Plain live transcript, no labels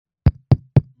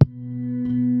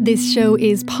This show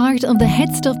is part of the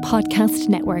Head Stuff Podcast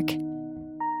Network.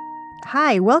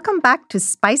 Hi, welcome back to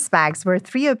Spice Bags, where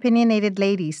three opinionated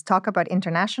ladies talk about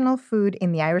international food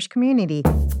in the Irish community.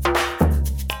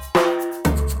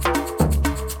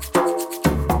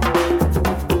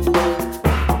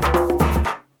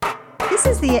 This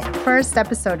is the first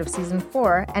episode of Season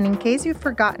 4, and in case you've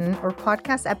forgotten, our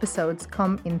podcast episodes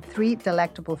come in three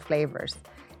delectable flavors.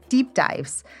 Deep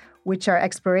dives, which are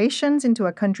explorations into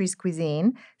a country's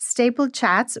cuisine, staple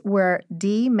chats where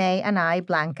Dee, May, and I,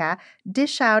 Blanca,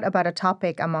 dish out about a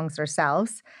topic amongst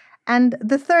ourselves, and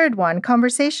the third one,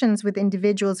 conversations with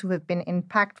individuals who have been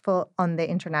impactful on the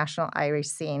international Irish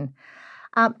scene.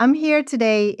 I'm here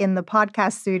today in the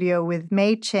podcast studio with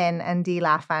May Chin and Dee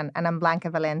Laffan, and I'm Blanca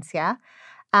Valencia.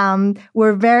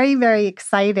 We're very, very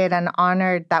excited and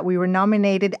honored that we were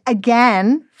nominated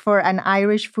again for an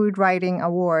Irish Food Writing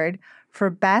Award for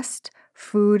Best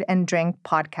Food and Drink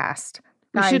Podcast.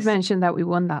 We should mention that we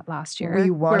won that last year.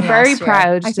 We won. We're very last year.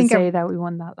 proud to say that we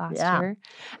won that last year.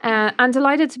 And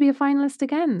delighted to be a finalist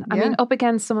again. I mean, up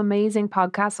against some amazing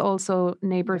podcasts, also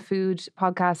Neighbour Food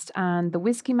podcast and the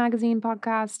Whiskey Magazine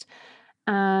podcast.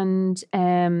 And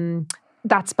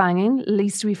That's Banging.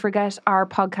 Least we forget our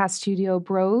podcast studio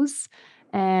bros.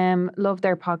 Love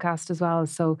their podcast as well.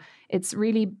 So it's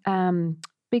really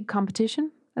big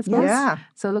competition, I suppose. Yeah.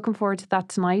 So looking forward to that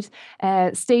tonight.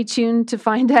 Stay tuned to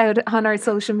find out on our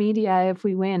social media if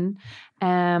we win.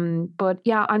 But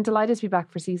yeah, I'm delighted to be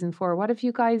back for Season 4. What have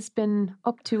you guys been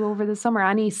up to over the summer?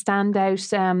 Any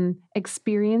standout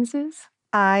experiences?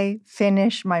 I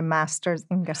finished my master's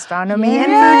in gastronomy and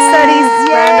food studies.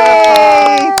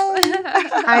 Yay!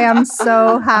 I am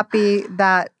so happy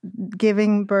that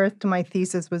giving birth to my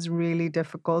thesis was really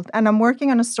difficult. And I'm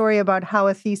working on a story about how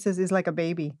a thesis is like a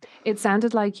baby. It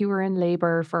sounded like you were in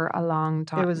labor for a long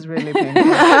time. It was really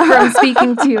painful. From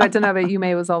speaking to you, I don't know about you,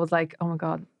 May, was always like, oh my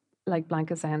God, like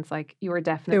Blanca sounds like you were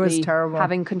definitely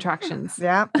having contractions.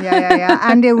 Yeah.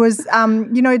 And it was,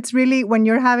 it's really, when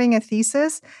you're having a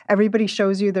thesis, everybody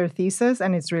shows you their thesis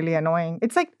and it's really annoying.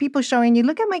 It's like people showing you,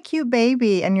 look at my cute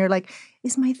baby. And you're like,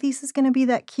 is my thesis going to be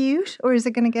that cute or is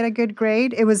it going to get a good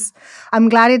grade? I'm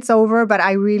glad it's over, but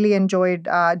I really enjoyed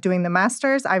doing the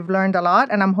master's. I've learned a lot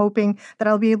and I'm hoping that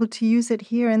I'll be able to use it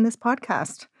here in this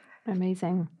podcast.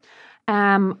 Amazing.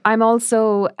 I'm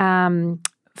also...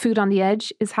 Food on the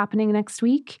Edge is happening next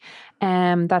week.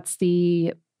 That's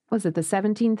the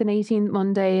 17th and 18th,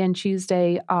 Monday and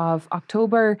Tuesday of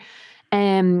October.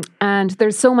 And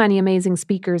there's so many amazing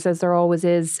speakers, as there always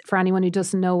is. For anyone who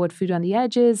doesn't know what Food on the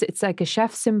Edge is, it's like a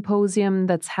chef symposium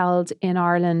that's held in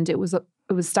Ireland. It was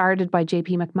started by JP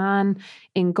McMahon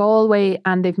in Galway,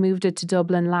 and they've moved it to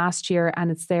Dublin last year,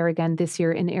 and it's there again this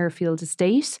year in Airfield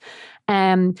Estate.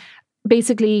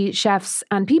 Basically, chefs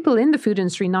and people in the food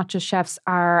industry, not just chefs,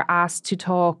 are asked to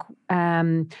talk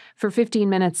for 15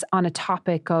 minutes on a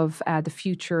topic of the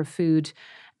future of food.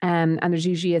 And there's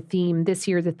usually a theme. This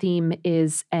year, the theme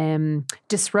is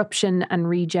disruption and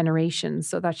regeneration.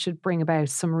 So that should bring about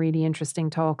some really interesting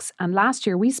talks. And last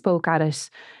year, we spoke at it.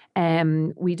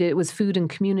 It was food and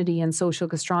community and social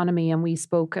gastronomy, and we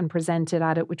spoke and presented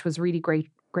at it, which was really great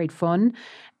fun.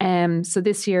 So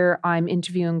this year I'm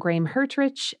interviewing Graham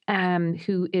Hertrich,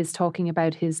 who is talking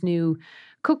about his new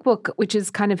cookbook, which is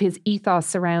kind of his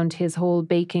ethos around his whole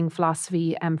baking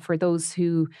philosophy. For those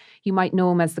who you might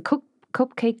know him as the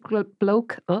Cupcake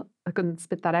Bloke. Oh, I couldn't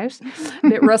spit that out. A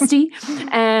bit rusty.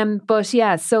 But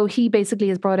yeah, so he basically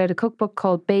has brought out a cookbook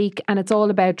called Bake, and it's all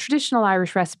about traditional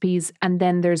Irish recipes. And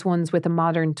then there's ones with a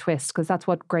modern twist, because that's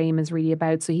what Graham is really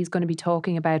about. So he's going to be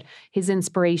talking about his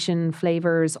inspiration,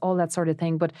 flavors, all that sort of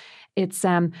thing. But it's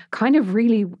kind of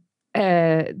really...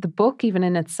 the book, even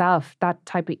in itself, that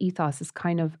type of ethos is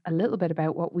kind of a little bit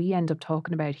about what we end up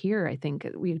talking about here. I think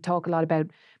we talk a lot about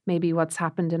maybe what's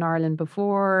happened in Ireland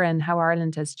before and how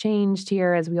Ireland has changed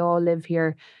here as we all live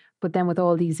here, but then with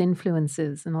all these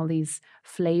influences and all these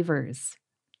flavors.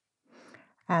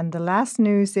 And the last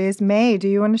news is, May, do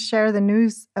you want to share the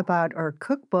news about our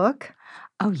cookbook?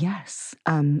 Oh, yes.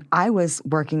 I was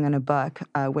working on a book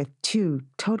with two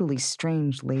totally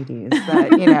strange ladies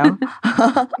that,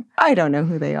 I don't know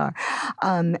who they are.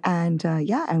 And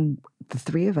the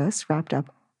three of us wrapped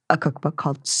up a cookbook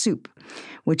called Soup,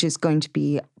 which is going to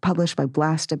be published by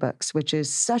Blasta Books, which is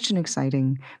such an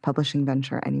exciting publishing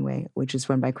venture anyway, which is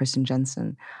run by Kristen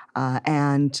Jensen.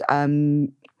 It's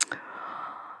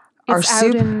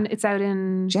out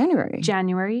in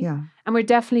January. Yeah. And we're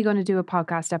definitely going to do a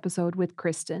podcast episode with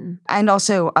Kristen. And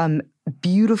also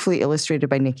beautifully illustrated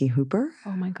by Nikki Hooper.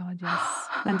 Oh my God, yes.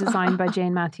 And designed by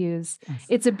Jane Matthews. Yes.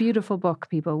 It's a beautiful book,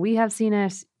 people. We have seen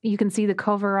it. You can see the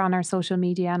cover on our social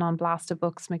media and on Blasta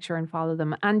Books. Make sure and follow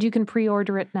them. And you can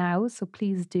pre-order it now, so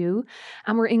please do.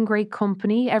 And we're in great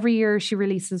company. Every year she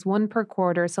releases one per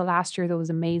quarter. So last year there was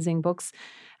amazing books,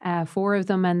 4 of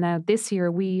them. And now this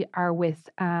year we are with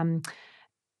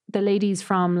the ladies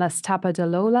from Las Tapa de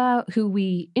Lola, who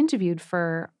we interviewed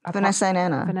for Vanessa and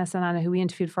Anna. Vanessa and Anna, who we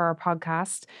interviewed for our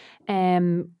podcast.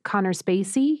 Connor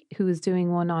Spacey, who is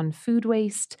doing one on food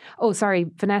waste. Oh, sorry,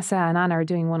 Vanessa and Anna are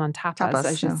doing one on tapas,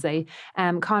 I should say.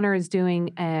 Connor is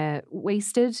doing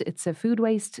Wasted. It's a food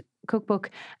waste cookbook.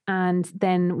 And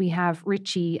then we have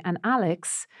Richie and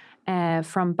Alex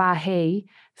from Bahay,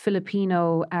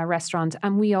 Filipino restaurant.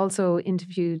 And we also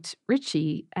interviewed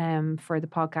Richie for the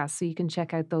podcast. So you can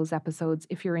check out those episodes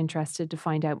if you're interested to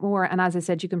find out more. And as I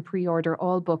said, you can pre-order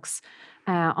all books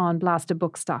on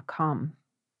blastabooks.com.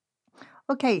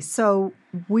 Okay, so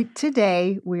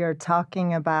today we are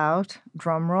talking about,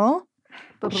 drumroll,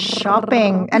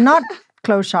 shopping. And not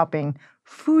clothes shopping,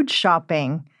 food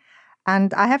shopping.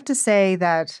 And I have to say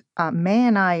that May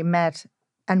and I met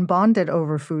and bonded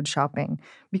over food shopping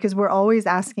because we're always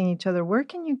asking each other, where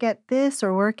can you get this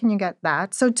or where can you get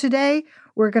that? So today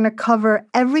we're going to cover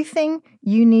everything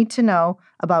you need to know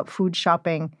about food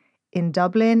shopping in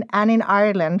Dublin and in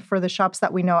Ireland for the shops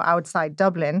that we know outside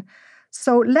Dublin.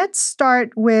 So let's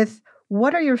start with,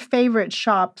 what are your favorite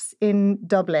shops in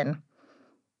Dublin?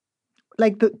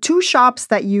 Like the 2 shops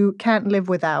that you can't live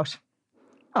without.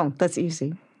 Oh, that's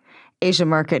easy. Asia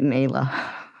Market and Ayla.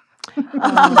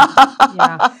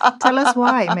 Yeah. Tell us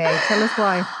why, May. Tell us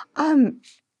why.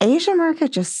 Asia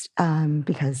Market just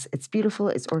because it's beautiful,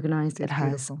 it's organized, it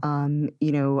has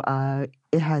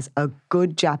it has a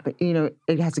good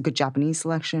it has a good Japanese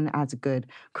selection, it has a good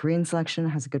Korean selection, it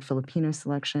has a good Filipino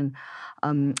selection.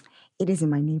 It is in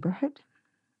my neighborhood.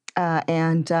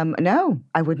 No,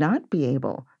 I would not be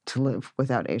able to live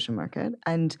without Asia Market.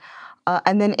 And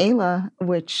then Ayla,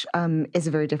 which is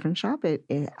a very different shop.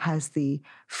 It has the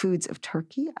foods of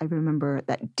Turkey. I remember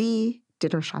that Dee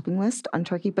did her shopping list on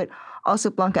Turkey, but also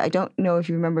Blanca, I don't know if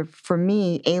you remember, for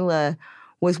me, Ayla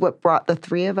was what brought the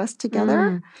 3 of us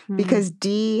together because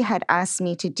Dee had asked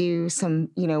me to do some,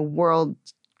 world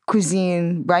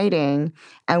cuisine writing,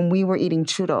 and we were eating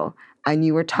churro, and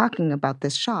you were talking about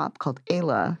this shop called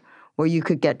Ayla, where you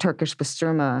could get Turkish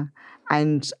pastrama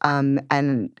and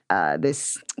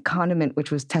this condiment,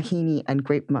 which was tahini and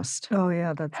grape must. Oh,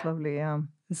 yeah, that's lovely, yeah.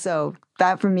 So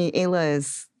that for me, Ayla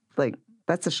is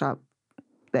that's a shop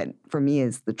that for me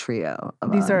is the trio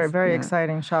of These us. are very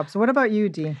exciting shops. What about you,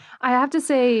 Dee? I have to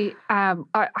say, I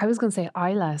was going to say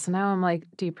Isla, so now I'm like,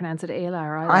 do you pronounce it Ayla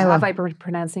or Isla? Isla. Have I been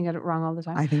pronouncing it wrong all the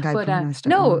time? I think I pronounced it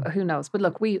No, wrong. who knows? But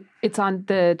look, it's on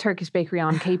the Turkish bakery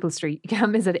on Capel Street. You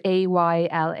can visit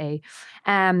Ayla.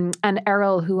 And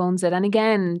Errol, who owns it. And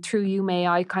again, through you, May,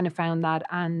 I kind of found that.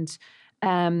 And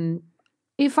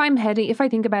if I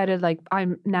think about it, like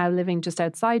I'm now living just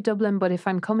outside Dublin, but if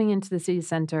I'm coming into the city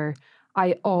centre,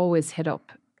 I always hit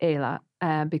up Ayla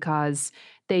because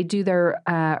they do their,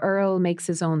 Earl makes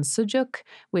his own sucuk,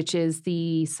 which is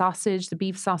the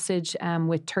beef sausage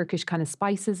with Turkish kind of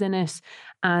spices in it.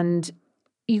 And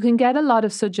you can get a lot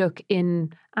of sucuk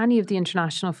in any of the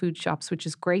international food shops, which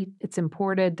is great. It's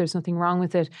imported. There's nothing wrong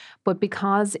with it. But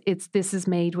because this is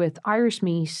made with Irish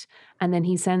meat and then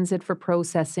he sends it for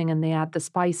processing and they add the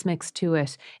spice mix to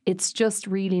it, it's just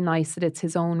really nice that it's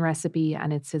his own recipe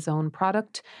and it's his own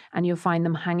product. And you'll find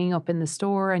them hanging up in the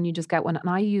store and you just get one. And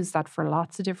I use that for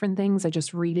lots of different things. I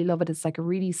just really love it. It's like a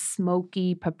really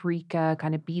smoky paprika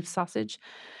kind of beef sausage.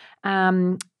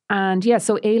 And yeah,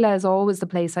 so Ayla is always the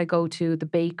place I go to. The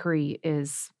bakery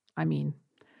is,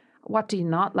 what do you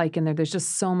not like in there? There's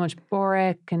just so much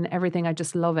borek and everything. I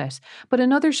just love it. But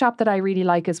another shop that I really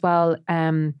like as well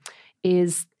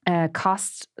is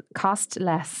Cost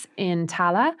Less in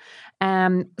Tala.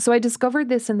 So I discovered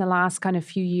this in the last kind of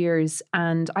few years,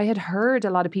 and I had heard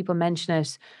a lot of people mention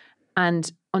it. And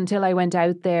until I went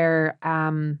out there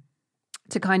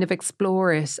to kind of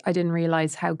explore it, I didn't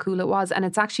realize how cool it was. And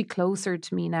it's actually closer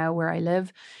to me now where I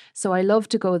live. So I love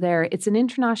to go there. It's an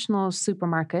international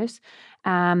supermarket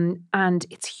and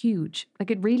it's huge.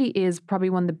 Like it really is probably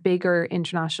one of the bigger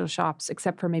international shops,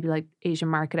 except for maybe like Asian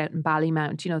Market out in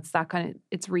Ballymount. It's that kind of,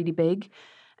 it's really big.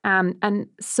 And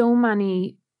so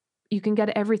many, you can get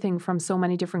everything from so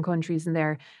many different countries in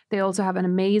there. They also have an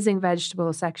amazing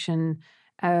vegetable section,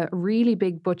 a really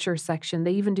big butcher section.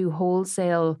 They even do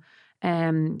wholesale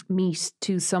meat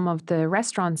to some of the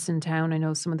restaurants in town. I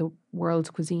know some of the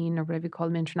world cuisine or whatever you call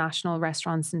them, international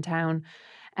restaurants in town.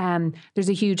 There's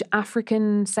a huge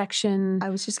African section. I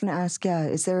was just going to ask,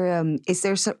 is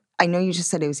there some, I know you just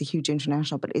said it was a huge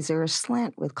international, but is there a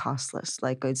slant with costless?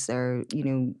 Like, is there,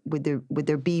 would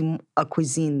there be a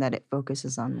cuisine that it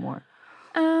focuses on more?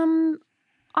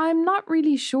 I'm not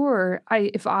really sure.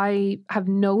 If I have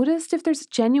noticed if there's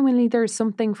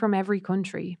something from every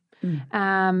country.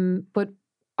 But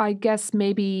I guess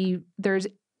maybe there's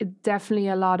definitely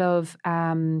a lot of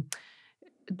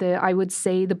I would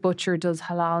say the butcher does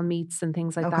halal meats and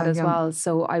things like that as well.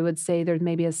 So I would say there's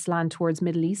maybe a slant towards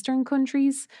Middle Eastern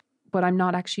countries, but I'm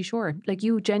not actually sure. Like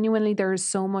there's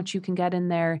so much you can get in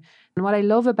there. And what I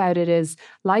love about it is,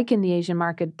 like in the Asian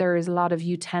market, there is a lot of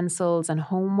utensils and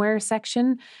homeware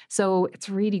section. So it's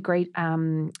really great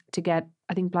to get.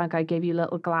 I think, Blanca, I gave you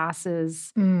little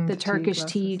glasses, the Turkish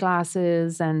tea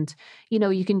glasses, and,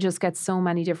 you can just get so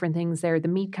many different things there. The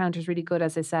meat counter is really good,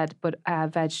 as I said, but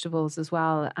vegetables as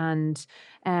well. And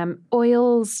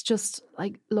oils, just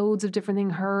like loads of different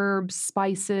things, herbs,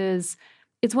 spices.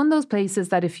 It's one of those places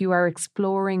that if you are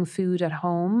exploring food at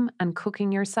home and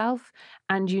cooking yourself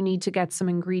and you need to get some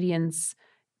ingredients,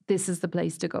 this is the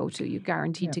place to go to. You're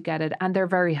guaranteed to get it. And they're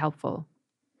very helpful.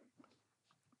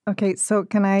 Okay, so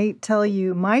can I tell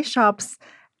you my shops?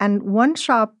 And one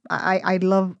shop, I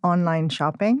love online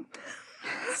shopping.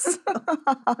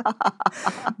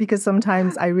 Because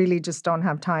sometimes I really just don't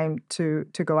have time to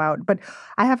go out. But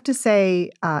I have to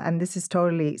say, and this is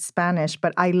totally Spanish,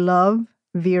 but I love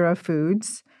Vera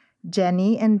Foods.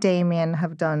 Jenny and Damien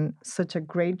have done such a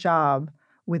great job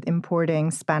with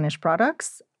importing Spanish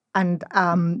products. And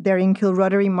they're in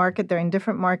Kilruddery Market. They're in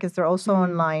different markets. They're also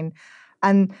online.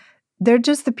 And they're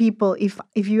just the people.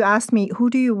 If you ask me,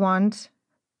 who do you want,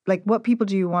 like what people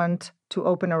do you want to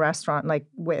open a restaurant like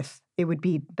with, it would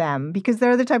be them. Because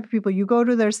they're the type of people, you go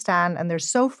to their stand and they're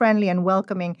so friendly and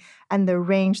welcoming, and their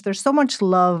range, there's so much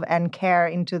love and care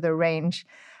into the range.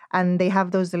 And they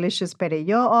have those delicious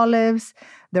Perelló olives.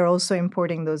 They're also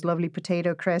importing those lovely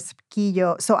potato crisp,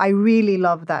 quillo. So I really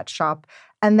love that shop.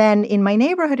 And then in my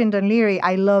neighborhood in Dunleary,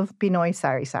 I love Pinoy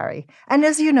Sari Sari. And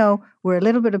as you know, we're a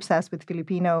little bit obsessed with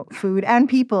Filipino food and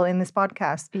people in this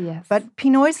podcast. Yes. But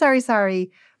Pinoy Sari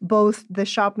Sari, both the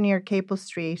shop near Capel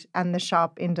Street and the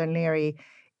shop in Dunleary,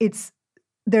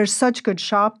 they're such good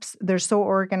shops. They're so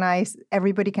organized.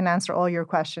 Everybody can answer all your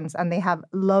questions. And they have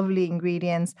lovely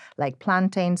ingredients like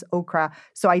plantains, okra.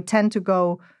 So I tend to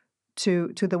go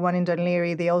to the one in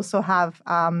Dunleary. They also have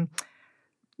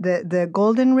the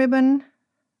Golden Ribbon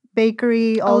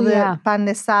Bakery, pan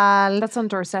de sal. That's on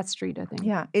Dorset Street, I think.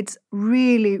 Yeah, it's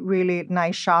really, really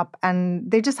nice shop. And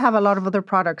they just have a lot of other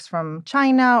products from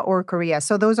China or Korea.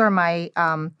 So those are my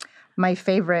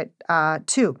favorite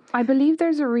too. I believe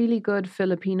there's a really good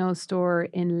Filipino store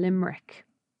in Limerick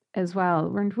as well.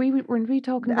 Weren't we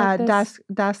talking about this?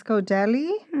 Dasco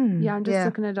Deli? Yeah, I'm just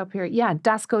looking it up here. Yeah,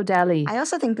 Dasco Deli. I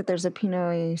also think that there's a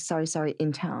Pinoy Sari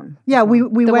in town. Yeah, we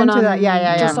went to that.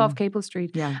 Yeah. Just off Capel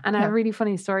Street. Yeah. And I have a really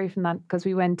funny story from that, because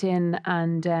we went in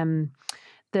and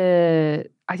the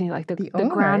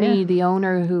granny, the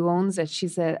owner who owns it,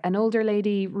 she's an older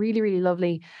lady, really, really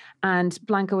lovely. And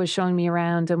Blanca was showing me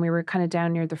around, and we were kind of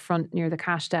down near the front, near the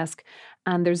cash desk.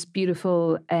 And there's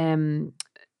beautiful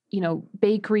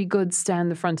bakery goods down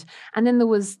the front. And then there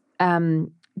was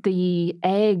the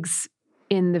eggs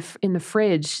in the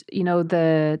fridge,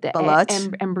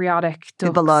 the embryonic ducks.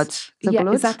 The balut.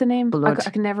 Is that the name? Balut. I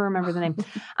can never remember the name.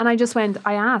 And I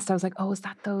asked, I was like, oh, is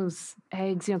that those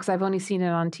eggs? Because I've only seen it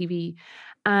on TV.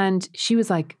 And she was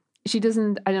like, she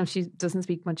doesn't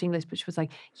speak much English, but she was like,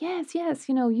 yes,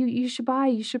 you should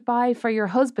buy for your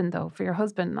husband.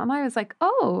 And I was like,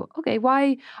 oh, okay,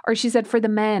 why? Or she said, for the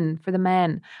men.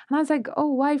 And I was like,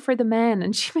 oh, why for the men?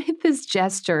 And she made this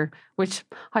gesture, which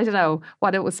I don't know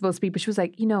what it was supposed to be, but she was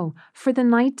like, for the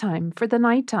nighttime.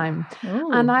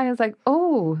 Ooh. And I was like,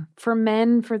 oh, for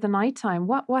men, for the nighttime.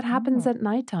 What happens at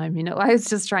nighttime? I was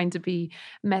just trying to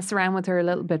mess around with her a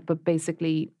little bit, but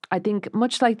basically, I think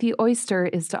much like the oyster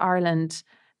is to Ireland,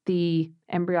 the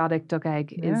embryonic duck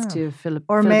egg is to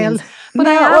Philippines. But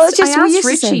I asked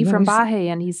Richie from Bahe,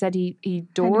 and he said he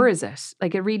adores it.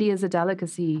 Like, it really is a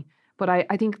delicacy. But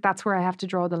I think that's where I have to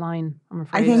draw the line, I'm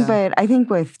afraid. I think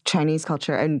with Chinese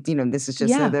culture, and this is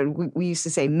just we used to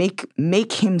say,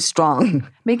 make him strong.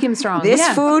 Make him strong. This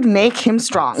food, make him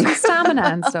strong. Stamina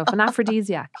and stuff, an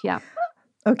aphrodisiac, yeah.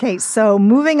 Okay, so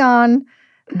moving on.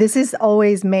 This is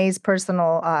always May's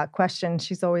personal question.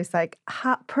 She's always like,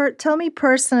 tell me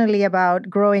personally about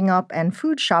growing up and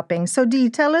food shopping. So Dee,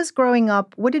 tell us, growing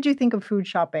up, what did you think of food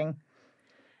shopping?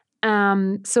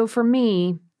 So for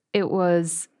me, it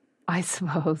was, I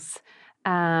suppose,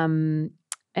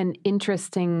 an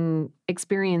interesting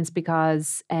experience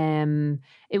because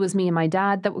it was me and my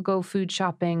dad that would go food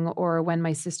shopping, or when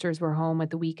my sisters were home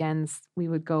at the weekends, we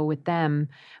would go with them.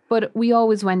 But we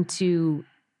always went to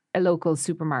a local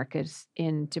supermarket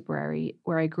in Tipperary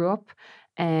where I grew up.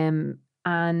 And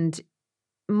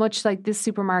much like this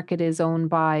supermarket is owned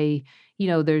by,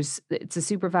 it's a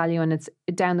Super Value, and it's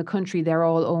down the country. They're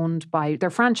all they're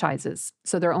franchises.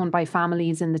 So they're owned by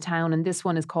families in the town. And this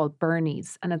one is called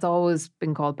Bernie's. And it's always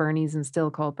been called Bernie's and still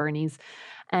called Bernie's,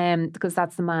 because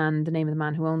that's the name of the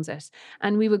man who owns it.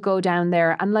 And we would go down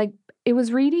there, and it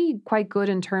was really quite good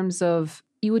in terms of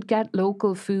you would get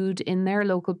local food in there,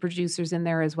 local producers in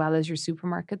there, as well as your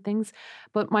supermarket things.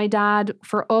 But my dad,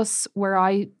 for us, where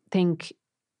I think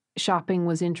shopping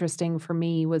was interesting for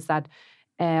me was that,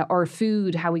 or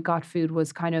food, how we got food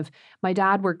was kind of, my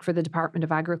dad worked for the Department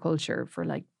of Agriculture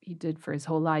he did for his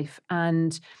whole life.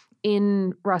 And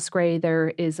in Roscrea, there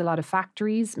is a lot of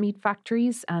factories, meat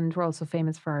factories, and we're also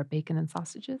famous for our bacon and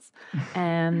sausages.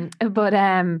 But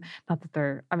not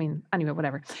that anyway,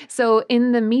 whatever. So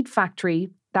in the meat factory,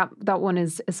 that one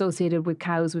is associated with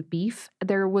cows with beef.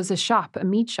 There was a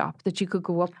meat shop that you could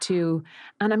go up to.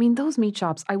 And those meat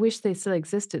shops, I wish they still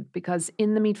existed, because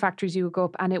in the meat factories you would go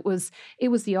up and it was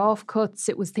the offcuts,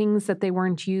 it was things that they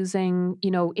weren't using,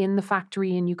 in the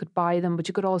factory, and you could buy them, but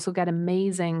you could also get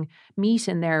amazing meat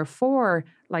in there for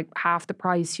half the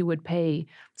price you would pay.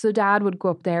 So Dad would go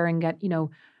up there and get,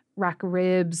 rack of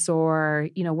ribs or,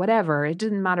 whatever. It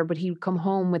didn't matter, but he would come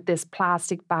home with this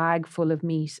plastic bag full of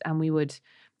meat, and we would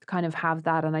kind of have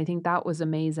that. And I think that was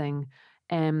amazing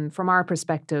from our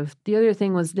perspective. The other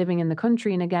thing was living in the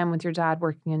country, and again, with your dad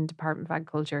working in Department of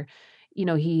Agriculture,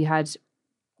 he had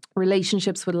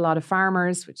relationships with a lot of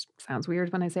farmers, which sounds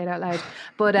weird when I say it out loud.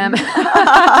 But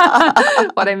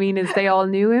what I mean is they all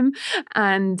knew him.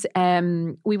 And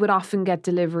we would often get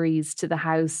deliveries to the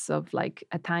house of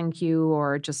a thank you,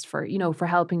 or just for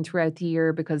helping throughout the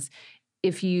year, because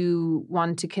if you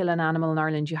want to kill an animal in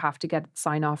Ireland, you have to get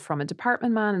sign off from a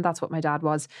department man, and that's what my dad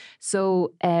was.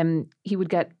 So he would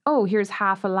get, here's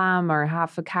half a lamb or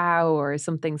half a cow or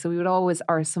something. So we would always,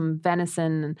 or some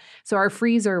venison. So our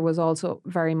freezer was also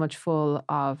very much full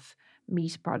of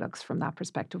meat products from that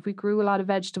perspective. We grew a lot of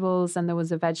vegetables, and there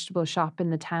was a vegetable shop in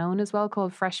the town as well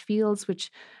called Fresh Fields, which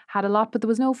had a lot, but there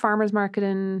was no farmers market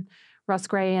in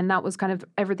Roscrea, and that was kind of,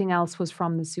 everything else was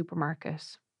from the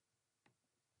supermarket.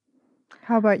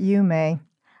 How about you, May?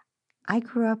 I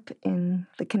grew up in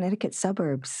the Connecticut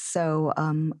suburbs, so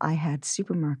I had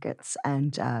supermarkets,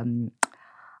 and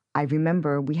I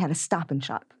remember we had a Stop and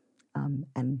Shop,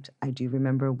 and I do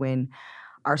remember when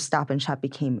our Stop and Shop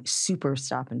became Super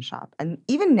Stop and Shop. And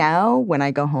even now, when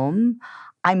I go home,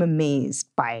 I'm amazed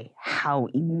by how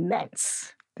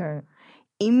immense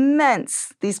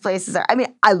these places are.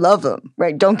 I love them,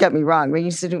 right? Don't get me wrong. We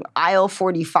used to do aisle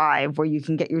 45 where you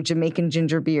can get your Jamaican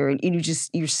ginger beer, and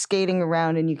you're skating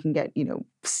around, and you can get,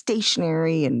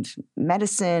 stationery and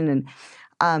medicine.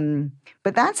 And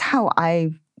but that's how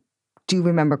I do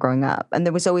remember growing up. And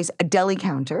there was always a deli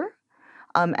counter,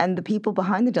 and the people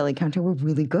behind the deli counter were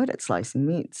really good at slicing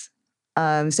meats.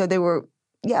 So they were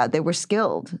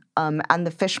skilled. And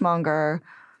the fishmonger,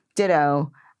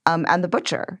 ditto. And the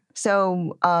butcher.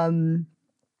 So, and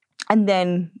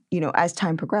then, as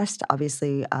time progressed,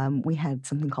 obviously, we had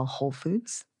something called Whole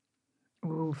Foods.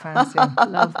 Ooh, fancy.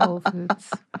 Love Whole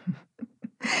Foods.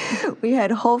 We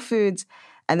had Whole Foods,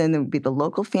 and then there would be the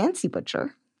local fancy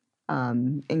butcher,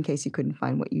 in case you couldn't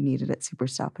find what you needed at Super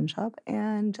Stop and Shop.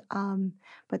 And,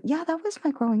 but yeah, that was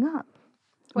my growing up.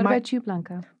 What about you,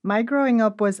 Blanca? My growing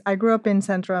up I grew up in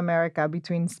Central America,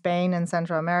 between Spain and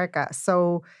Central America.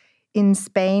 So in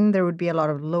Spain, there would be a lot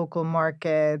of local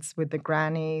markets with the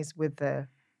grannies, with the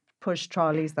push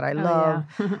trolleys that I love.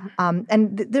 Yeah.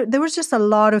 And there was just a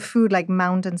lot of food, like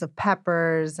mountains of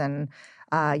peppers and,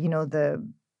 the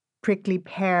prickly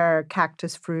pear,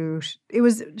 cactus fruit.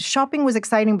 Shopping was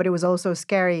exciting, but it was also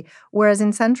scary. Whereas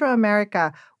in Central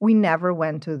America, we never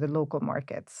went to the local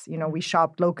markets. We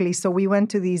shopped locally. So we went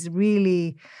to these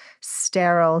really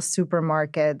sterile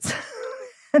supermarkets.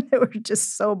 They were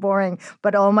just so boring.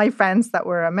 But all my friends that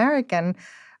were American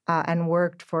and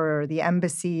worked for the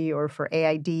embassy or for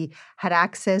AID had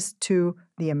access to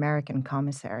the American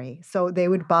commissary. So they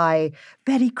would buy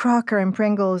Betty Crocker and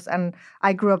Pringles. And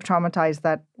I grew up traumatized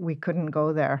that we couldn't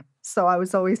go there. So I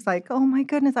was always like, oh my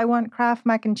goodness, I want Kraft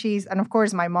mac and cheese. And of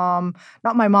course, my mom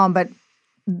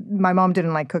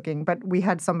didn't like cooking, but we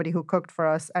had somebody who cooked for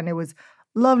us. And it was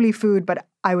lovely food, but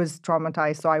I was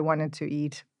traumatized. So I wanted to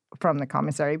eat from the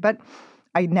commissary, but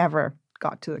I never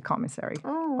got to the commissary,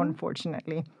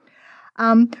 unfortunately.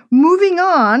 Moving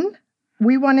on,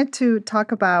 we wanted to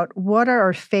talk about what are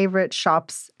our favorite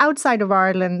shops outside of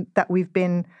Ireland that we've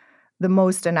been the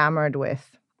most enamored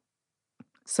with.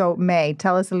 So, May,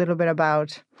 tell us a little bit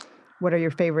about what are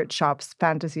your favorite shops,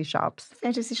 fantasy shops?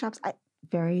 Fantasy shops.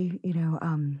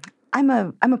 I'm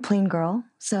a plain girl.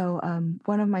 So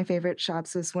one of my favorite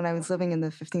shops was when I was living in the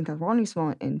 15th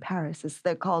arrondissement in Paris.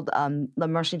 They're called Le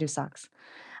Marché du Saxe.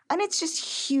 And it's just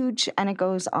huge, and it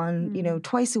goes on,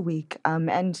 twice a week.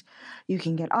 And you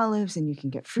can get olives, and you can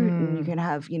get fruit, and you can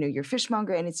have, your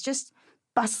fishmonger, and it's just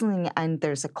bustling. And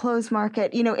there's a clothes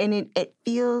market, and it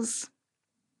feels,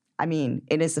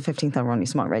 it is the 15th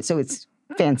arrondissement, right? So it's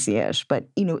fancy-ish, but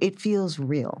it feels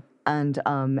real, so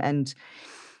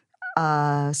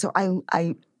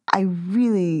I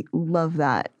really love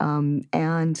that,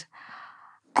 and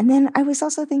then I was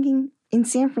also thinking in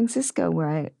San Francisco, where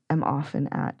I am often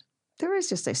at, there is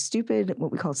just a stupid what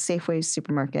we call Safeway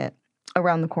supermarket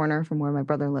around the corner from where my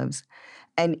brother lives,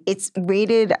 and it's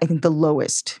rated, I think, the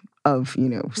lowest of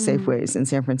Safeways in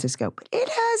San Francisco, but it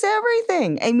has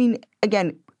everything.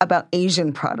 Again, about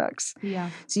Asian products. Yeah.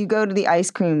 So you go to the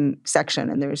ice cream section,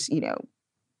 and there's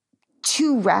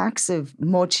 2 racks of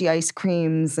mochi ice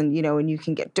creams, and and you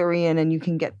can get durian, and you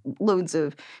can get loads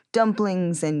of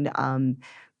dumplings, and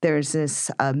there's this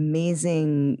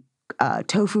amazing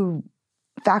tofu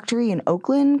factory in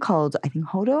Oakland called, I think,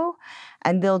 Hodo,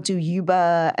 and they'll do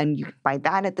yuba, and you can buy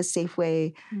that at the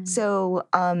Safeway. So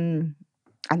and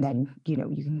then you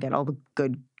can get all the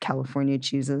good California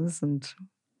cheeses and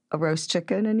a roast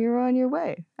chicken, and you're on your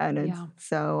way. And it's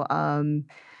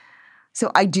so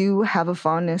I do have a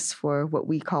fondness for what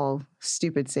we call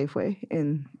stupid Safeway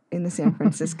in the San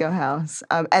Francisco house.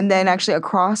 And then actually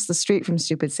across the street from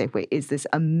stupid Safeway is this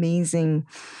amazing,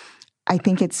 I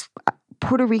think it's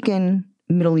Puerto Rican,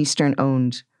 Middle Eastern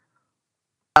owned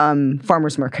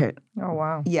farmer's market. Oh,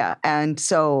 wow. Yeah. And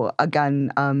so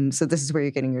again, so this is where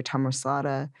you're getting your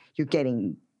tamarslada. You're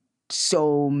getting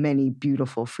so many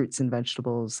beautiful fruits and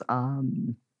vegetables,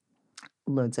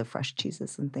 loads of fresh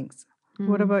cheeses and things.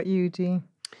 What about you, Dee?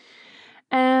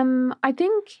 I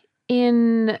think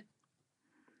in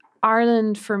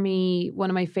Ireland, for me,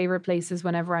 one of my favorite places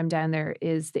whenever I'm down there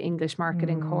is the English market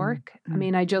in Cork.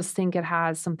 I just think it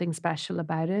has something special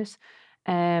about it.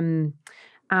 And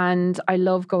I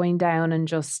love going down and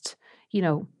just,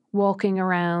 walking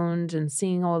around and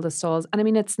seeing all the stalls.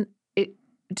 And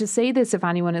to say this, if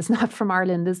anyone is not from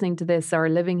Ireland listening to this or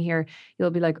living here,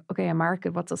 you'll be like, okay, a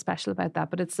market, what's so special about that?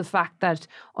 But it's the fact that,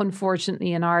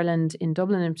 unfortunately, in Ireland, in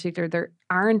Dublin in particular, there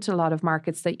aren't a lot of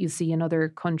markets that you see in other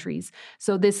countries.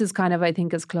 So this is kind of, I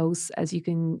think, as close as you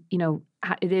can,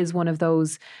 it is one of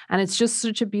those. And it's just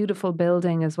such a beautiful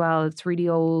building as well. It's really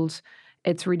old.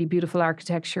 It's really beautiful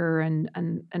architecture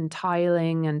and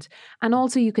tiling, and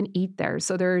also you can eat there.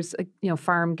 So there's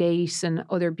Farm Gate and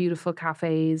other beautiful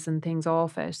cafes and things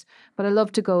off it. But I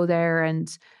love to go there, and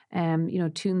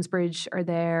Toonsbridge are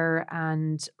there,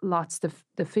 and lots of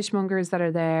the fishmongers that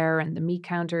are there, and the meat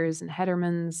counters and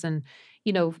Hedderman's, and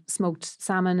smoked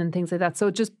salmon and things like that.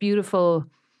 So just beautiful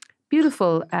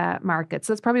markets.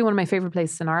 That's probably one of my favorite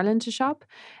places in Ireland to shop.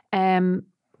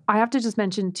 I have to just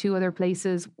mention 2 other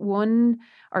places. One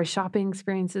are shopping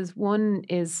experiences. One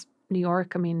is New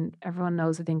York. Everyone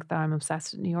knows, I think, that I'm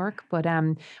obsessed with New York. But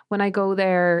when I go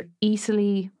there,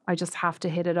 easily, I just have to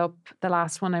hit it up. The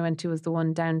last one I went to was the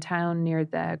one downtown near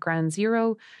the Ground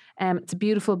Zero. It's a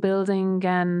beautiful building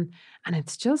again. And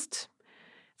it's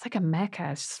like a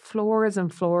mecca. It's just floors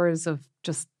and floors of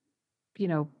just,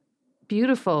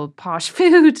 beautiful, posh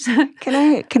food.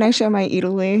 Can I share my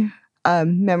Italy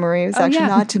memory? It was actually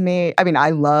not to me.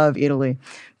 I love Italy,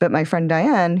 but my friend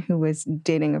Diane, who was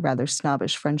dating a rather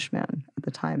snobbish Frenchman at the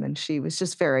time, and she's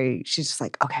just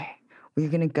like, okay, we're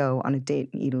going to go on a date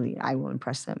in Italy. I will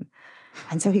impress him.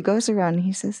 And so he goes around and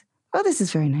he says, oh, this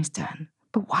is very nice, Diane,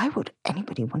 but why would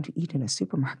anybody want to eat in a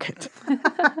supermarket?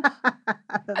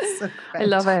 That's so great. I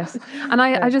love it. And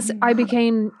I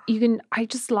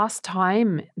just lost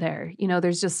time there.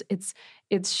 There's just,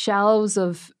 it's shelves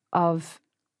of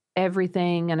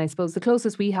everything. And I suppose the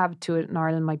closest we have to it in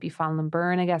Ireland might be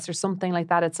Fallon-Byrne, I guess, or something like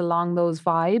that. It's along those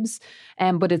vibes,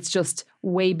 but it's just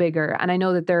way bigger. And I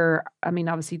know that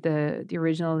obviously the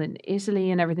original in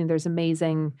Italy and everything, there's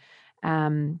amazing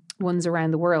ones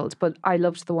around the world. But I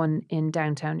loved the one in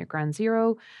downtown near Ground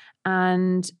Zero.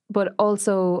 But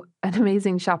also an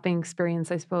amazing shopping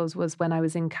experience, I suppose, was when I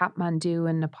was in Kathmandu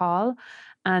in Nepal.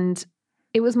 And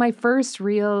it was my first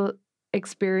real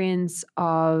experience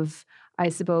of, I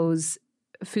suppose,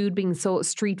 food being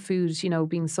street food,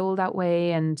 being sold that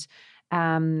way. And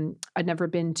I'd never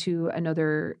been to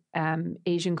another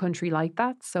Asian country like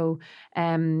that. So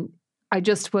I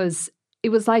just was it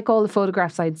was like all the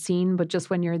photographs I'd seen, but just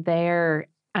when you're there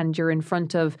and you're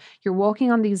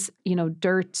walking on these,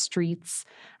 dirt streets,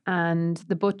 and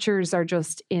the butchers are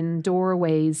just in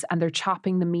doorways and they're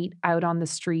chopping the meat out on the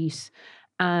street.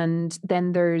 And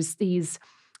then there's these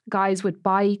guys with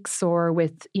bikes or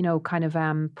with, kind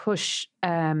of push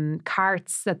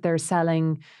carts that they're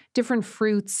selling different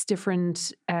fruits,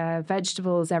 different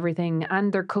vegetables, everything.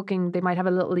 And they're cooking. They might have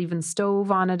a little even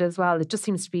stove on it as well. It just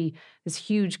seems to be this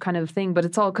huge kind of thing, but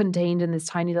it's all contained in this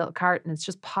tiny little cart, and it's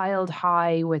just piled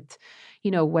high with,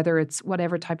 whether it's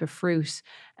whatever type of fruit.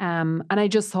 And I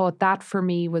just thought that for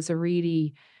me was a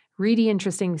really, really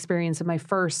interesting experience of my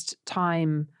first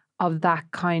time of that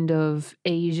kind of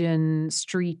Asian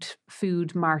street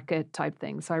food market type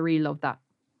thing. So I really love that.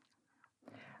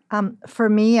 For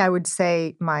me, I would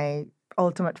say my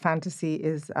ultimate fantasy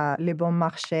is Le Bon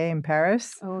Marché in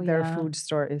Paris. Oh, Their yeah. food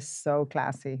store is so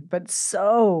classy, but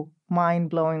so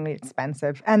mind-blowingly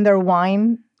expensive. And their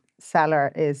wine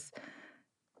cellar is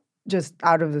just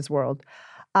out of this world.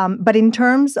 But in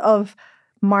terms of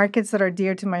markets that are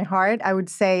dear to my heart, I would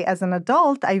say as an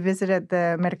adult, I visited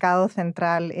the Mercado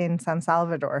Central in San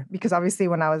Salvador, because obviously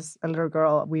when I was a little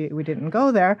girl, we didn't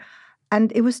go there.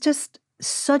 And it was just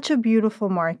such a beautiful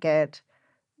market,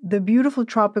 the beautiful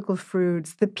tropical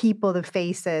fruits, the people, the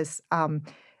faces.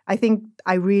 I think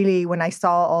when I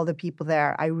saw all the people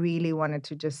there, I really wanted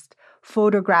to just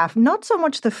photograph, not so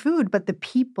much the food, but the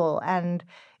people. And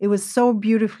it was so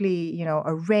beautifully,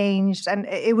 arranged. And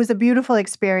it was a beautiful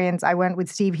experience. I went with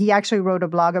Steve. He actually wrote a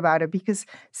blog about it because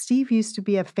Steve used to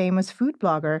be a famous food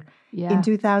blogger in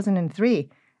 2003.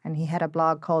 And he had a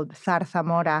blog called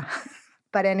Zarzamora.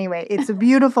 But anyway, it's a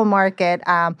beautiful market.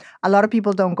 A lot of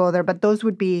people don't go there, but those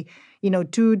would be,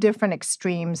 two different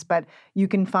extremes. But you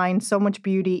can find so much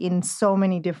beauty in so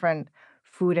many different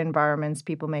food environments.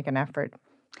 People make an effort.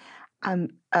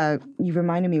 You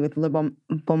reminded me with Le Bon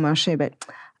Marché,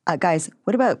 but guys,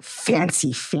 what about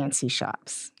fancy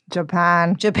shops?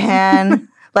 Japan.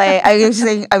 Like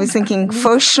I was thinking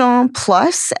Fauchon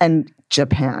Plus and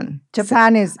Japan.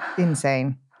 Japan is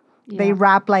insane. Yeah. They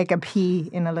wrap like a pea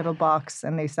in a little box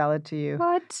and they sell it to you.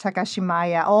 What?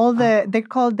 Takashimaya. They're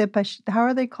called how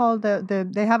are they called?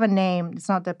 They have a name. It's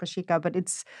not depashika, but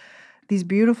it's these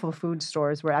beautiful food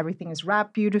stores where everything is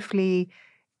wrapped beautifully.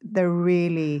 They're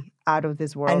really out of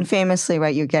this world. And famously,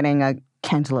 right, you're getting a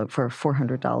cantaloupe for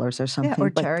 $400 or something. Yeah, or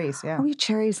cherries, yeah. Oh,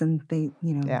 cherries, and they,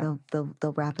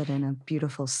 they'll wrap it in a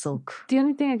beautiful silk. The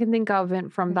only thing I can think of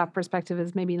from that perspective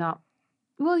is maybe not.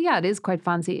 Well, yeah, it is quite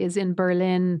fancy. Is in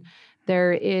Berlin,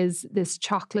 there is this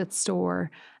chocolate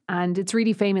store, and it's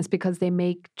really famous because they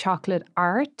make chocolate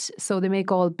art. So they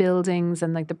make all buildings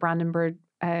and like the Brandenburg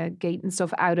Gate and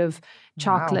stuff out of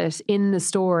chocolate in the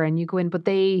store, and you go in, but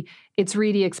it's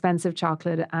really expensive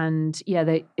chocolate, and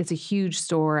it's a huge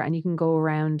store, and you can go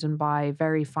around and buy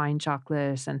very fine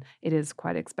chocolate, and it is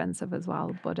quite expensive as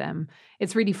well, but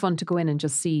it's really fun to go in and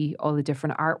just see all the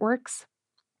different artworks.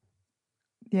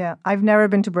 Yeah, I've never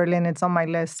been to Berlin. It's on my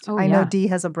list. I know Dee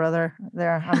has a brother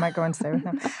there. I might go and stay with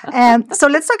him. So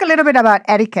let's talk a little bit about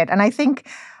etiquette, and I think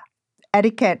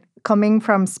etiquette coming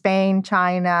from Spain,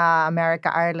 China,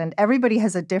 America, Ireland, everybody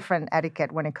has a different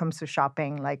etiquette when it comes to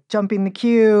shopping, like jumping the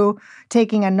queue,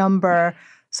 taking a number.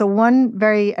 So one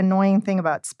very annoying thing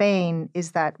about Spain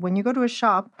is that when you go to a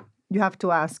shop, you have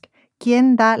to ask,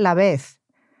 ¿Quién da la vez?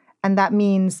 And that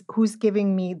means, who's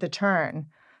giving me the turn?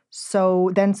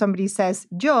 So then somebody says,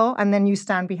 yo, and then you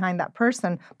stand behind that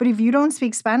person. But if you don't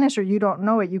speak Spanish or you don't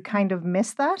know it, you kind of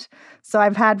miss that. So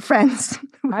I've had friends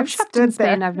who I've shopped in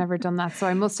Spain. I've never done that. So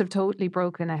I must have totally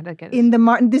broken etiquette.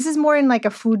 This is more in like a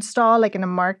food stall, like in a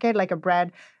market, like a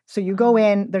bread. So you go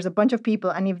in, there's a bunch of people.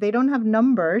 And if they don't have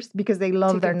numbers, because they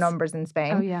love their numbers in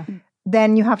Spain,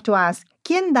 then you have to ask,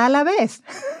 ¿Quién da la vez?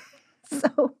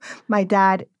 So my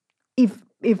dad,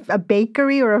 if a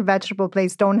bakery or a vegetable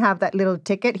place don't have that little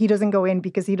ticket, he doesn't go in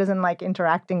because he doesn't like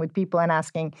interacting with people and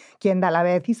asking, ¿Quién da la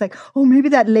vez? He's like, oh, maybe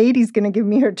that lady's going to give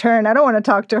me her turn. I don't want to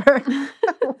talk to her.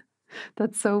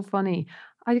 That's so funny.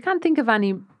 I can't think of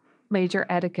any major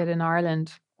etiquette in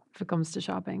Ireland if it comes to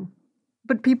shopping.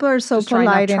 But people are so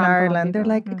polite in Ireland. They're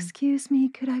like, excuse me,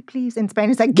 could I please? In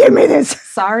Spain, it's like, give me this.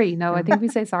 Sorry. No, I think we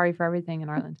say sorry for everything in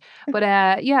Ireland. But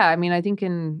I mean, I think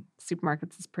in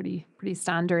supermarkets it's pretty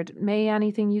standard. May,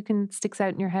 anything sticks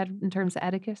out in your head in terms of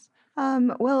etiquette?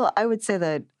 Well, I would say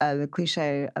that the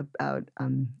cliche about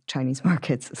Chinese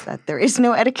markets is that there is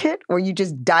no etiquette, or you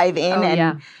just dive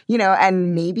in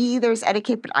and maybe there's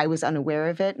etiquette, but I was unaware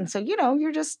of it. And so,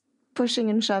 you're just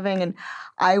pushing and shoving. And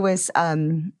I was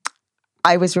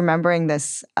remembering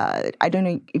this. I don't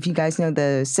know if you guys know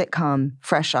the sitcom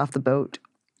Fresh Off the Boat.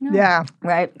 Yeah.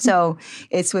 Right. So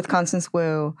it's with Constance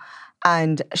Wu,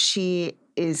 and she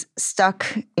is stuck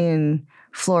in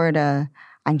Florida,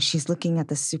 and she's looking at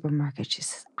the supermarket. She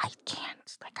says, I can't.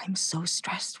 Like, I'm so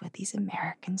stressed with these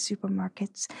American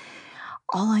supermarkets.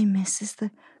 All I miss is the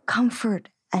comfort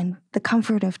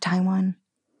of Taiwan.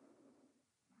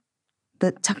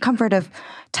 The comfort of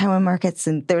Taiwan markets.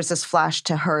 And there's this flash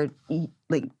to her,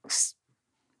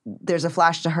 there's a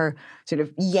flash to her sort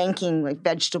of yanking like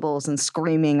vegetables and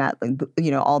screaming at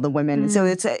all the women. So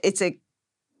it's a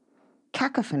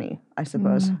cacophony, I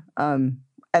suppose.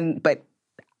 But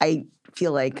I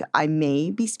feel like I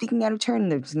may be speaking out of turn.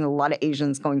 There's a lot of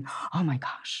Asians going, oh my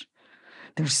gosh,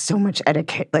 there's so much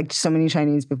etiquette. Like so many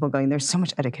Chinese people going, there's so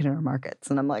much etiquette in our markets.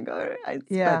 And I'm like,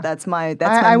 but that's my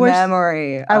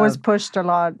memory. I was pushed a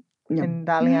lot in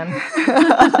Dalian.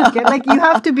 Like you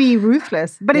have to be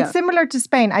ruthless. But it's similar to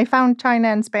Spain. I found China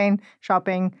and Spain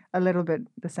shopping a little bit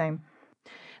the same.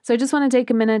 So I just want to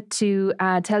take a minute to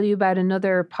tell you about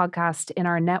another podcast in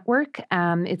our network.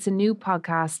 It's a new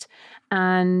podcast,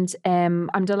 and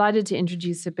I'm delighted to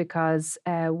introduce it because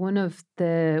one of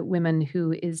the women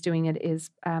who is doing it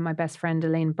is my best friend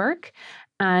Elaine Burke,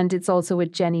 and it's also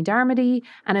with Jenny Darmody,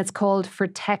 and it's called For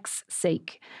Tech's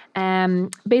Sake.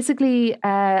 Basically,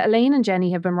 Elaine and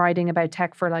Jenny have been writing about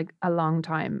tech for like a long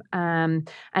time, and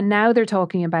now they're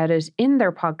talking about it in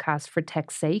their podcast For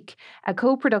Tech's Sake, a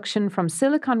co-production from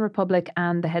Silicon Republic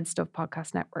and the Head Stuff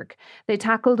Podcast Network. They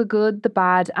tackle the good, the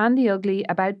bad, and the ugly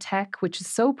about tech, which is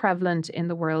so prevalent in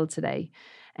the world today.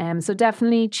 So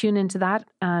definitely tune into that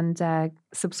and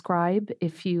subscribe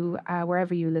if you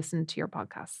wherever you listen to your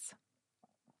podcasts.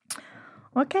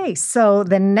 Okay, so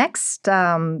the next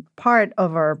part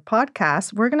of our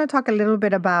podcast, we're going to talk a little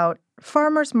bit about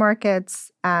farmers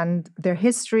markets and their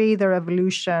history, their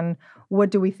evolution. What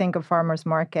do we think of farmers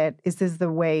market? Is this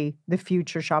the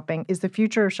future shopping? Is the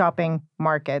future of shopping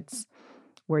markets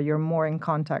where you're more in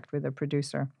contact with the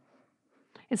producer?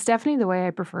 It's definitely the way I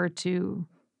prefer to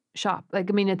shop. Like,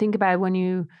 I mean, I think about when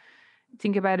you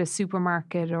think about a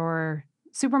supermarket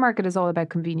is all about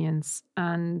convenience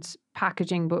and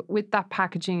packaging, but with that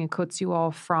packaging, it cuts you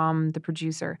off from the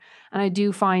producer. And I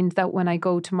do find that when I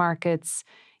go to markets,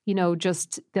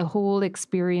 just the whole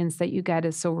experience that you get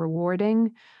is so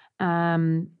rewarding.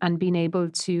 And being able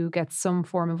to get some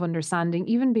form of understanding,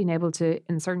 even being able to,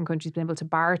 in certain countries, being able to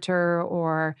barter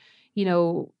or,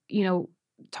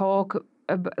 talk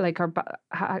or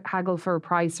haggle for a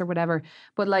price or whatever.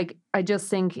 But like, I just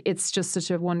think it's just such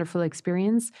a wonderful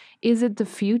experience. Is it the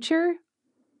future?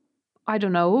 I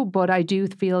don't know, but I do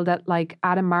feel that like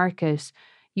at a market,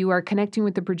 you are connecting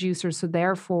with the producer. So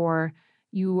therefore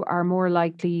you are more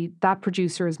likely, that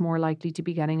producer is more likely to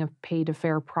be getting paid a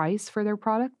fair price for their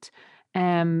product.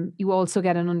 You also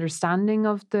get an understanding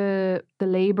of the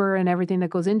labor and everything that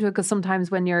goes into it. Because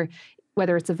sometimes when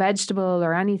whether it's a vegetable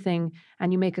or anything,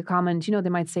 and you make a comment, they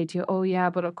might say to you, oh yeah,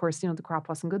 but of course, the crop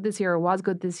wasn't good this year or was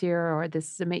good this year, or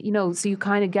this is amazing, so you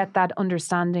kind of get that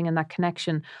understanding and that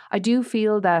connection. I do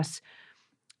feel that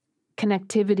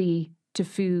connectivity to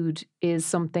food is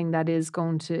something that is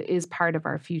part of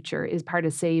our future, is part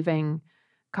of saving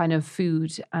kind of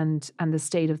food and the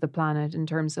state of the planet in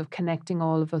terms of connecting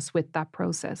all of us with that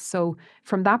process. So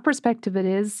from that perspective, it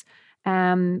is.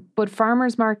 But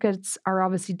farmers markets are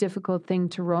obviously a difficult thing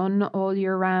to run all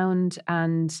year round.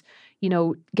 And,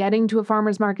 getting to a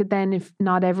farmer's market then, if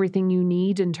not everything you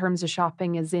need in terms of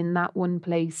shopping is in that one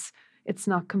place, it's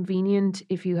not convenient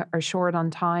if you are short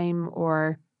on time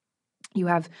or you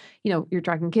have, you're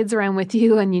dragging kids around with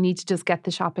you and you need to just get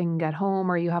the shopping and get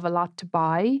home, or you have a lot to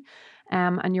buy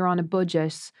and you're on a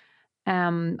budget.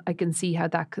 I can see how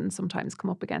that can sometimes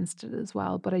come up against it as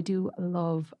well. But I do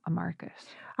love a market.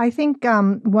 I think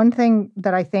one thing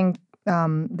that I think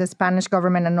the Spanish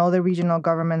government and all the regional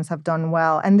governments have done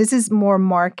well, and this is more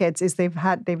markets, is they've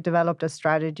developed a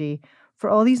strategy for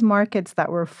all these markets that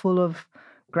were full of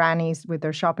grannies with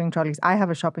their shopping trolleys. I have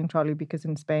a shopping trolley because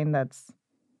in Spain that's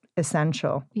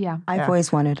essential. Yeah. I've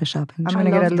always wanted a shopping trolley.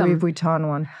 I'm going to get a Louis Vuitton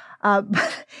one.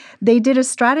 But they did a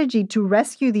strategy to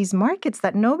rescue these markets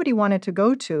that nobody wanted to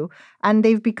go to. And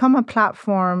they've become a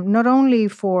platform not only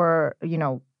for,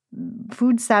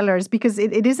 food sellers, because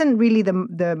it isn't really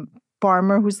the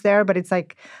farmer who's there, but it's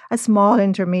like a small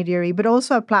intermediary, but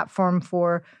also a platform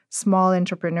for small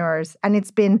entrepreneurs. And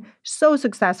it's been so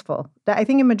successful that I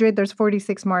think in Madrid there's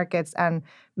 46 markets and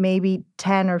maybe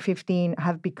 10 or 15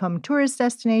 have become tourist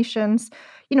destinations.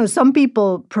 Some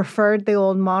people preferred the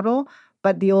old model,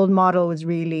 but the old model was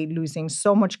really losing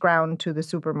so much ground to the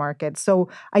supermarket. So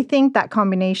I think that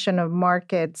combination of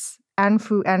markets and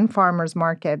food and farmers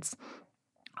markets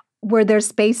where there's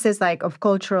spaces like of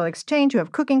cultural exchange, you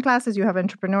have cooking classes, you have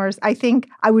entrepreneurs. I think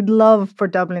I would love for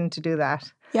Dublin to do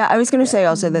that. Yeah, I was going to say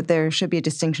also that there should be a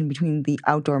distinction between the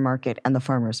outdoor market and the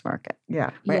farmer's market.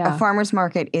 Yeah. Right? Yeah. A farmer's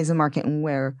market is a market in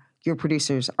where your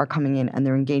producers are coming in and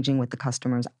they're engaging with the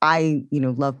customers. I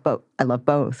love both. I love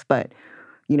both, but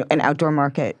an outdoor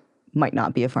market might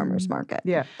not be a farmer's market.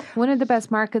 Yeah. One of the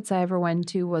best markets I ever went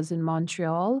to was in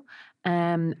Montreal.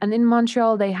 And in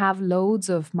Montreal, they have loads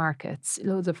of markets,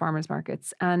 loads of farmers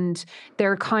markets. And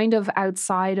they're kind of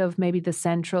outside of maybe the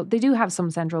central. They do have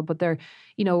some central, but they're,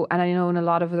 and I know in a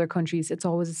lot of other countries, it's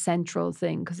always a central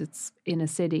thing because it's in a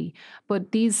city.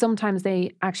 But these sometimes they're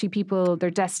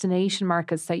destination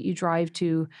markets that you drive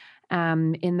to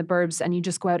in the burbs, and you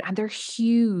just go out and they're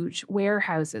huge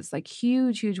warehouses, like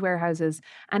huge warehouses.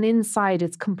 And inside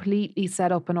it's completely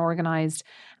set up and organized.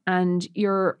 And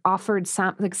you're offered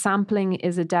sampling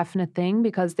is a definite thing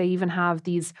because they even have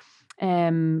these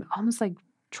almost like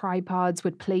tripods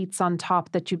with plates on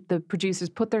top that the producers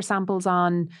put their samples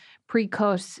on,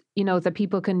 pre-cut,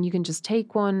 that you can just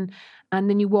take one and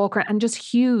then you walk around, and just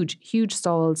huge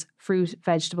stalls, fruit,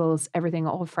 vegetables, everything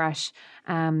all fresh.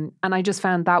 And I just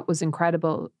found that was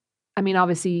incredible. I mean,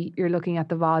 obviously you're looking at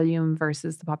the volume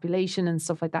versus the population and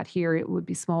stuff like that. Here it would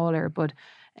be smaller, but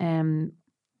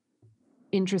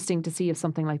interesting to see if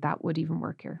something like that would even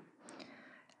work here.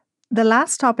 The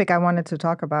last topic I wanted to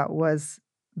talk about was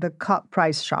the cut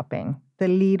price shopping, the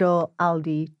Lidl,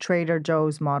 Aldi, Trader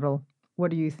Joe's model.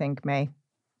 What do you think, May?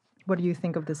 What do you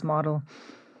think of this model?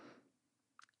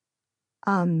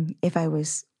 If I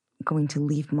was going to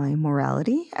leave my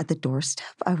morality at the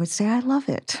doorstep, I would say I love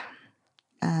it.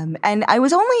 And I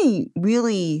was only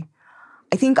really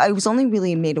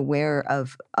made aware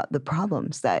of the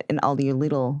problems that an Aldi or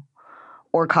Lidl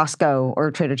or Costco or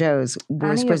Trader Joe's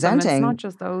was presenting. It's not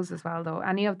just those as well, though.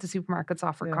 Any of the supermarkets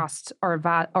offer cost or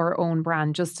VAT or own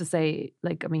brand, just to say,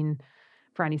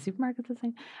 for any supermarket, the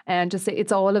thing, and just say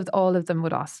it's all of them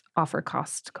would offer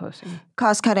cost cutting.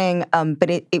 Cost cutting, but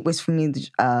it was for me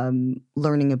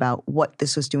learning about what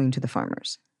this was doing to the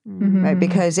farmers, right?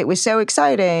 Because it was so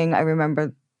exciting. I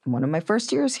remember one of my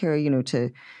first years here,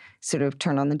 to sort of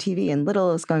turn on the TV and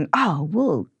Lidl is going, oh,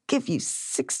 we'll give you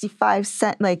 65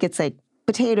 cents, it's like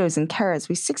potatoes and carrots,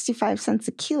 65 cents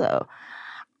a kilo.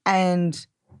 And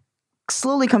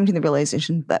slowly come to the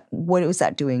realization that what was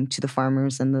that doing to the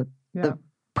farmers and the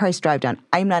price drive down.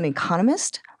 I'm not an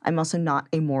economist. I'm also not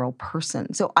a moral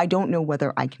person. So I don't know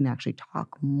whether I can actually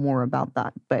talk more about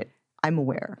that, but I'm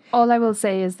aware. All I will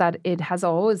say is that it has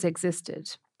always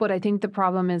existed. But I think the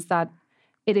problem is that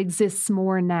it exists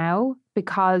more now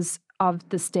because of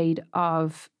the state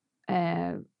of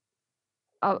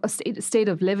a state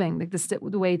of living, like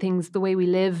the way we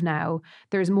live now.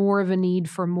 There's more of a need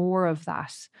for more of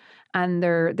that, and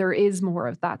there is more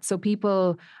of that. So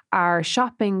people are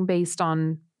shopping based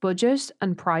on budget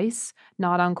and price,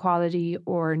 not on quality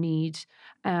or need,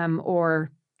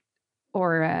 or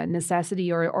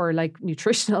necessity or like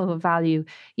nutritional value.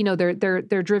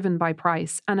 They're driven by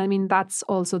price, and I mean that's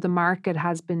also the market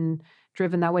has been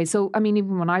driven that way. So I mean,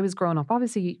 even when I was growing up,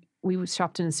 obviously we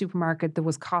shopped in a supermarket. There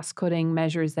was cost-cutting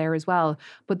measures there as well.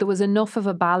 But there was enough of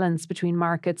a balance between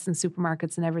markets and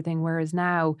supermarkets and everything. Whereas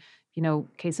now,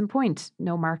 case in point,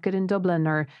 no market in Dublin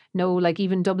or no, like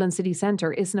even Dublin city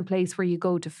centre isn't a place where you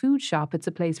go to food shop. It's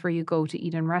a place where you go to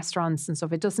eat in restaurants and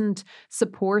stuff. It doesn't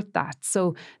support that.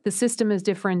 So the system is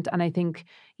different. And I think,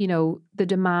 the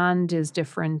demand is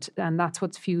different. And that's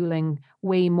what's fueling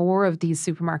way more of these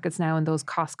supermarkets now and those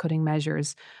cost-cutting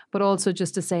measures. But also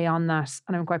just to say on that,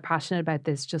 and I'm quite passionate about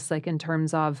this, just like in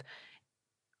terms of,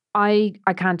 I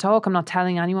can't talk. I'm not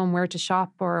telling anyone where to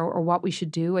shop or what we should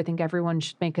do. I think everyone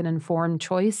should make an informed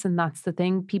choice. And that's the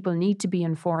thing. People need to be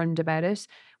informed about it.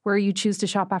 Where you choose to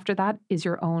shop after that is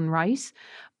your own right.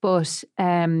 But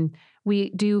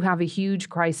we do have a huge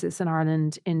crisis in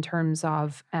Ireland in terms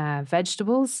of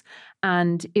vegetables.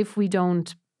 And if we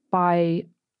don't buy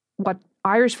what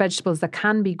Irish vegetables that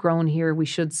can be grown here, we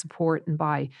should support and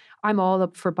buy. I'm all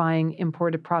up for buying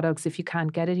imported products if you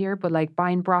can't get it here, but like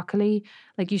buying broccoli,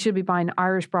 like you should be buying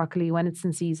Irish broccoli when it's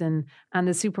in season, and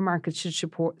the supermarket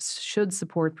should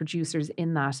support producers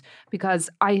in that. Because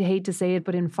I hate to say it,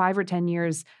 but in 5 or 10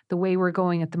 years, the way we're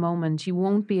going at the moment, you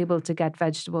won't be able to get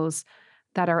vegetables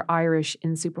that are Irish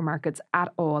in supermarkets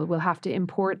at all. We'll have to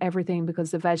import everything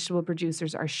because the vegetable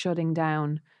producers are shutting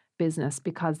down business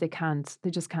because they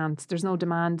just can't. There's no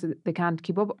demand. They can't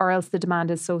keep up, or else the demand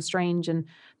is so strange and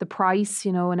the price,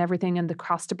 and everything and the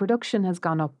cost of production has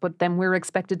gone up. But then we're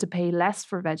expected to pay less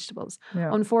for vegetables.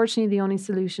 Yeah. Unfortunately, the only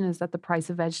solution is that the price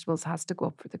of vegetables has to go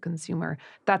up for the consumer.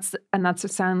 That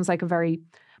sounds like a very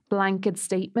blanket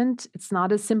statement. It's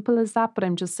not as simple as that, but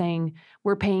I'm just saying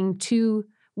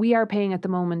we are paying at the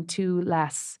moment too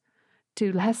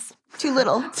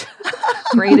little.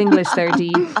 Great English there,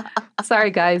 Dee.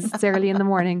 Sorry, guys, it's early in the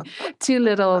morning. Too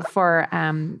little for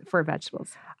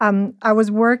vegetables. I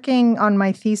was working on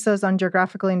my thesis on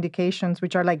geographical indications,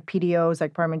 which are like PDOs,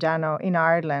 like Parmigiano in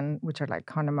Ireland, which are like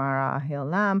Connemara, Hill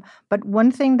Lamb. But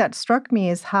one thing that struck me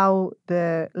is how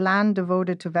the land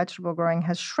devoted to vegetable growing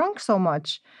has shrunk so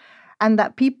much. And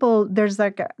that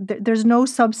there's no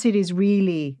subsidies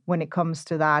really when it comes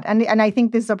to that. And I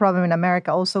think this is a problem in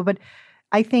America also. But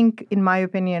I think, in my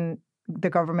opinion, the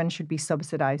government should be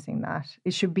subsidizing that.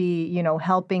 It should be,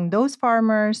 helping those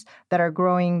farmers that are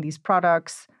growing these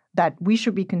products that we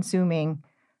should be consuming.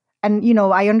 And,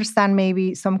 I understand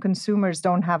maybe some consumers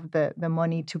don't have the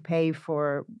money to pay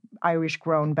for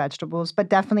Irish-grown vegetables, but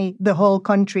definitely the whole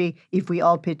country, if we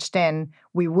all pitched in,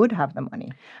 we would have the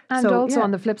money. And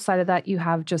on the flip side of that, you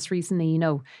have just recently,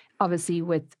 obviously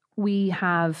we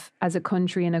have, as a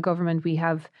country and a government, we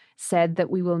have said that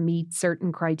we will meet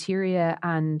certain criteria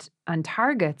and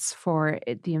targets for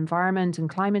the environment and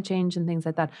climate change and things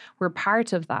like that. We're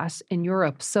part of that in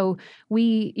Europe. So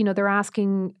they're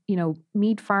asking,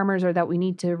 meat farmers, or that we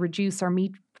need to reduce our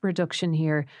meat production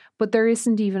here. But there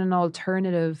isn't even an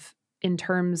alternative in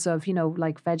terms of,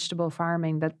 like vegetable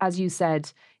farming, that, as you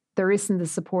said, there isn't the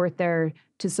support there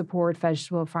to support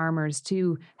vegetable farmers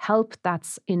to help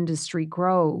that industry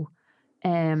grow.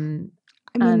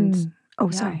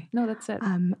 Sorry. No, that's it.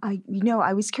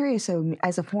 I was curious. So,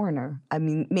 as a foreigner,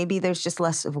 maybe there's just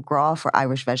less of a graw for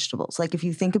Irish vegetables. Like, if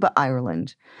you think about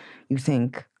Ireland, you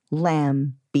think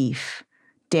lamb, beef,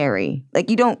 dairy. Like,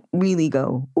 you don't really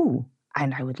go, ooh,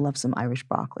 and I would love some Irish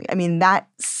broccoli.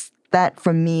 That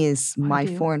for me is my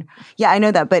foreign. Yeah, I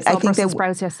know that, but I think Brussels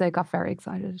sprouts yesterday, got very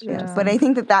excited. Yeah, but I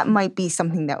think that might be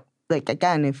something that, like,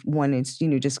 again, if one is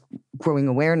just growing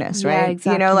awareness, right?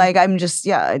 Yeah, exactly. I'm just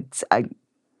it's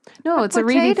a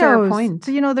really fair point.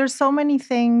 There's so many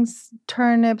things: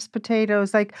 turnips,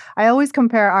 potatoes. Like, I always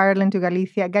compare Ireland to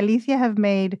Galicia. Galicia have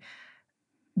made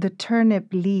the turnip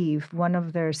leaf one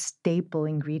of their staple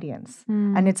ingredients,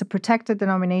 and it's a protected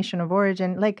denomination of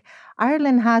origin. Like,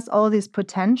 Ireland has all this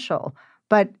potential,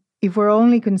 but if we're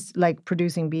only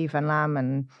producing beef and lamb,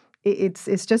 and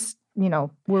it's just,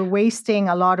 we're wasting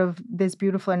a lot of this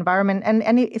beautiful environment.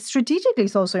 And strategically,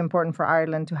 it's also important for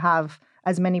Ireland to have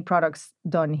as many products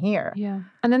done here. Yeah.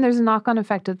 And then there's a knock-on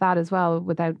effect of that as well,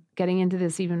 without getting into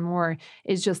this even more,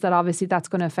 is just that obviously that's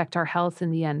going to affect our health in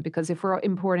the end, because if we're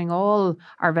importing all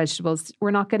our vegetables,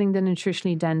 we're not getting the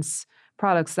nutritionally dense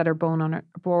products that are grown.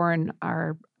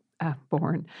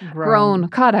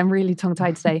 God, I'm really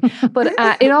tongue-tied today. But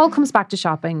it all comes back to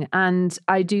shopping. And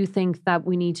I do think that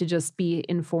we need to just be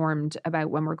informed about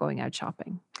when we're going out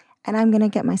shopping. And I'm going to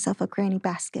get myself a granny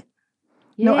basket.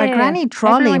 No, a granny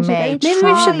trolley, mate. Maybe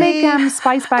we should make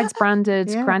Spice Bags branded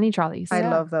granny trolleys. I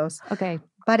love those. Okay.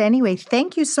 But anyway,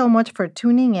 thank you so much for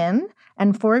tuning in.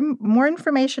 And for more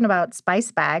information about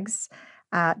Spice Bags,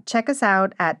 check us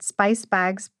out at Spice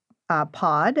Bags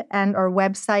Pod, and our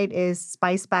website is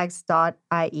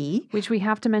spicebags.ie. Which we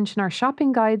have to mention, our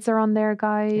shopping guides are on there,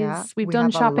 guys. Yeah, We've done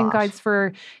shopping guides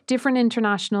for different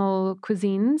international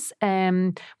cuisines.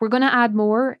 We're going to add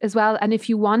more as well. And if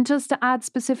you want us to add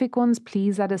specific ones,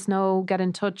 please let us know. Get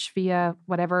in touch via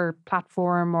whatever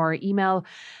platform or email.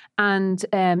 And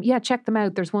check them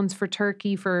out. There's ones for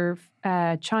Turkey, for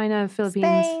China,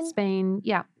 Philippines, Spain.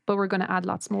 Yeah, but we're going to add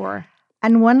lots more.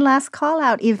 And one last call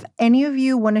out. If any of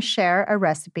you want to share a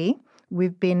recipe,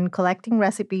 we've been collecting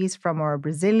recipes from our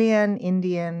Brazilian,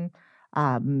 Indian,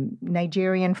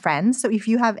 Nigerian friends. So if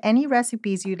you have any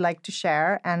recipes you'd like to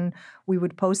share and we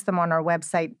would post them on our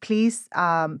website, please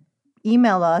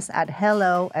email us at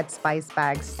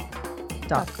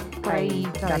hello@spicebags.ie.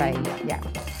 Yeah.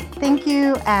 Thank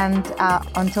you. And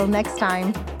until next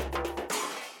time.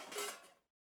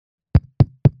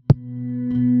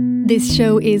 This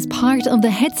show is part of the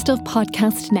Head Stuff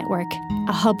Podcast Network,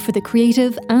 a hub for the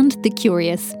creative and the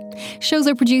curious. Shows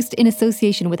are produced in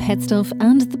association with Head Stuff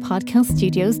and the Podcast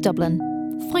Studios Dublin.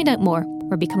 Find out more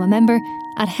or become a member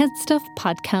at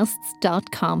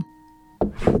headstuffpodcasts.com.